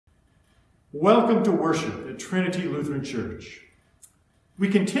Welcome to worship at Trinity Lutheran Church. We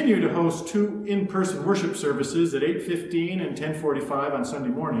continue to host 2 in-person worship services at 8:15 and 10:45 on Sunday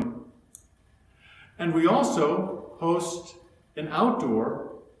morning. And we also host an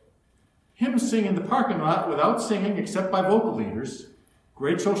outdoor hymn sing in the parking lot without singing except by vocal leaders,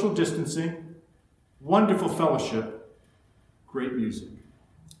 great social distancing, wonderful fellowship, great music.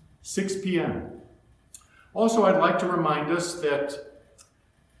 6 p.m. Also, I'd like to remind us that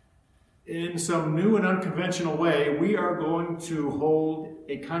in some new and unconventional way, we are going to hold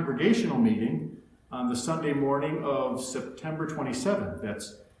a congregational meeting on the Sunday morning of September 27th.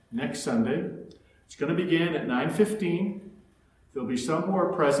 That's next Sunday. It's going to begin at 9:15. There'll be some who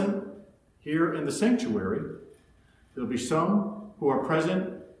are present here in the sanctuary. There'll be some who are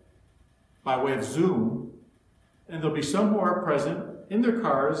present by way of Zoom. And there'll be some who are present in their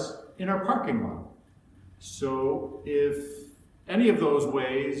cars in our parking lot. So if any of those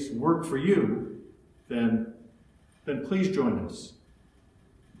ways work for you, then please join us.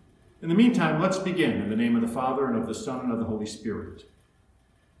 In the meantime, let's begin in the name of the Father, and of the Son, and of the Holy Spirit.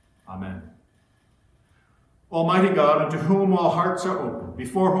 Amen. Almighty God, unto whom all hearts are open,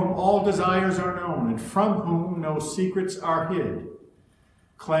 before whom all desires are known, and from whom no secrets are hid,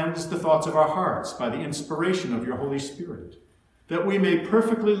 cleanse the thoughts of our hearts by the inspiration of your Holy Spirit, that we may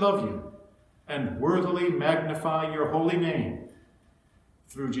perfectly love you and worthily magnify your holy name,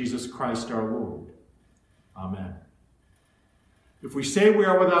 through Jesus Christ our Lord. Amen. If we say we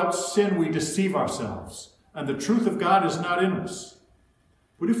are without sin, we deceive ourselves, and the truth of God is not in us.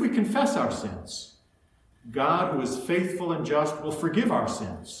 But if we confess our sins, God, who is faithful and just, will forgive our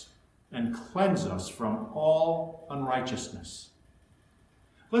sins and cleanse us from all unrighteousness.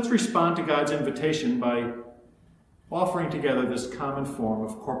 Let's respond to God's invitation by offering together this common form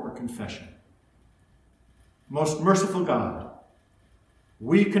of corporate confession. Most merciful God,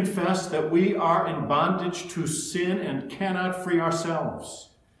 we confess that we are in bondage to sin and cannot free ourselves.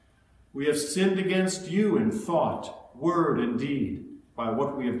 We have sinned against you in thought, word, and deed, by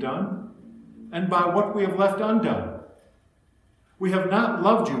what we have done and by what we have left undone. We have not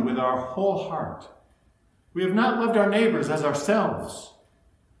loved you with our whole heart. We have not loved our neighbors as ourselves.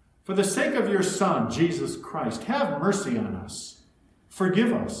 For the sake of your Son, Jesus Christ, have mercy on us.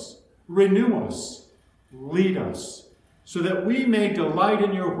 Forgive us, renew us, lead us, so that we may delight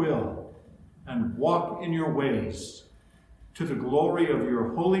in your will and walk in your ways, to the glory of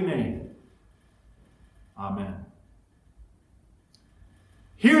your holy name. Amen.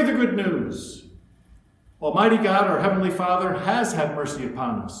 Hear the good news. Almighty God, our Heavenly Father, has had mercy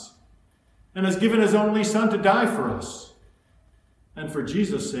upon us and has given his only Son to die for us, and for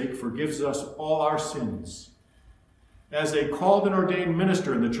Jesus' sake forgives us all our sins. As a called and ordained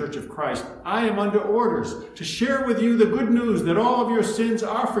minister in the Church of Christ, I am under orders to share with you the good news that all of your sins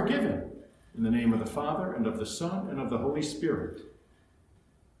are forgiven. In the name of the Father, and of the Son, and of the Holy Spirit.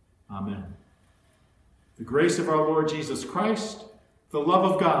 Amen. The grace of our Lord Jesus Christ, the love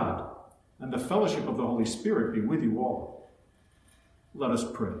of God, and the fellowship of the Holy Spirit be with you all. Let us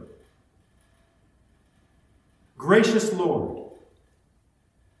pray. Gracious Lord,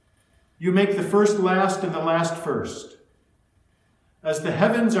 you make the first last and the last first. As the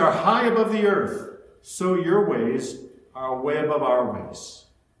heavens are high above the earth, so your ways are way above our ways.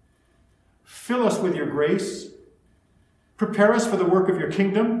 Fill us with your grace, prepare us for the work of your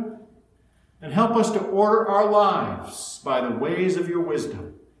kingdom, and help us to order our lives by the ways of your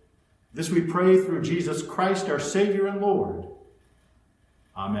wisdom. This we pray through Jesus Christ, our Savior and Lord.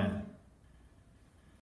 Amen.